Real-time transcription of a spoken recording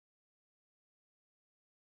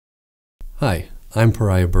Hi, I'm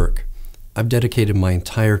Pariah Burke. I've dedicated my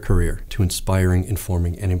entire career to inspiring,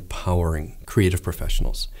 informing, and empowering creative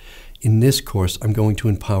professionals. In this course, I'm going to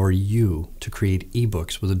empower you to create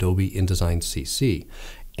ebooks with Adobe InDesign CC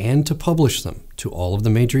and to publish them to all of the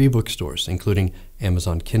major ebook stores, including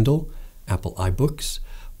Amazon Kindle, Apple iBooks,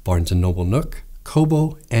 Barnes & Noble Nook,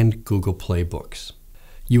 Kobo, and Google Play Books.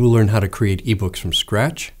 You will learn how to create ebooks from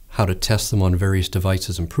scratch, how to test them on various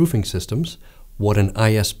devices and proofing systems, what an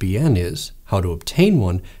ISBN is, how to obtain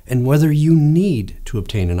one, and whether you need to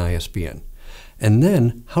obtain an ISBN. And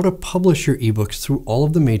then how to publish your ebooks through all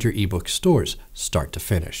of the major ebook stores, start to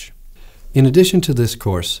finish. In addition to this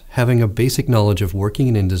course, having a basic knowledge of working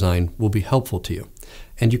in InDesign will be helpful to you.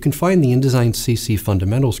 And you can find the InDesign CC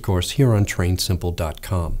Fundamentals course here on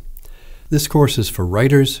trainsimple.com. This course is for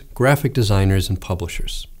writers, graphic designers, and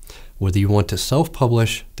publishers. Whether you want to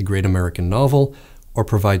self-publish the great American novel, or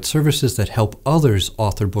provide services that help others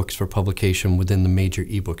author books for publication within the major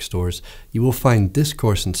ebook stores, you will find this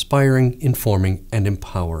course inspiring, informing, and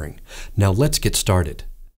empowering. Now let's get started.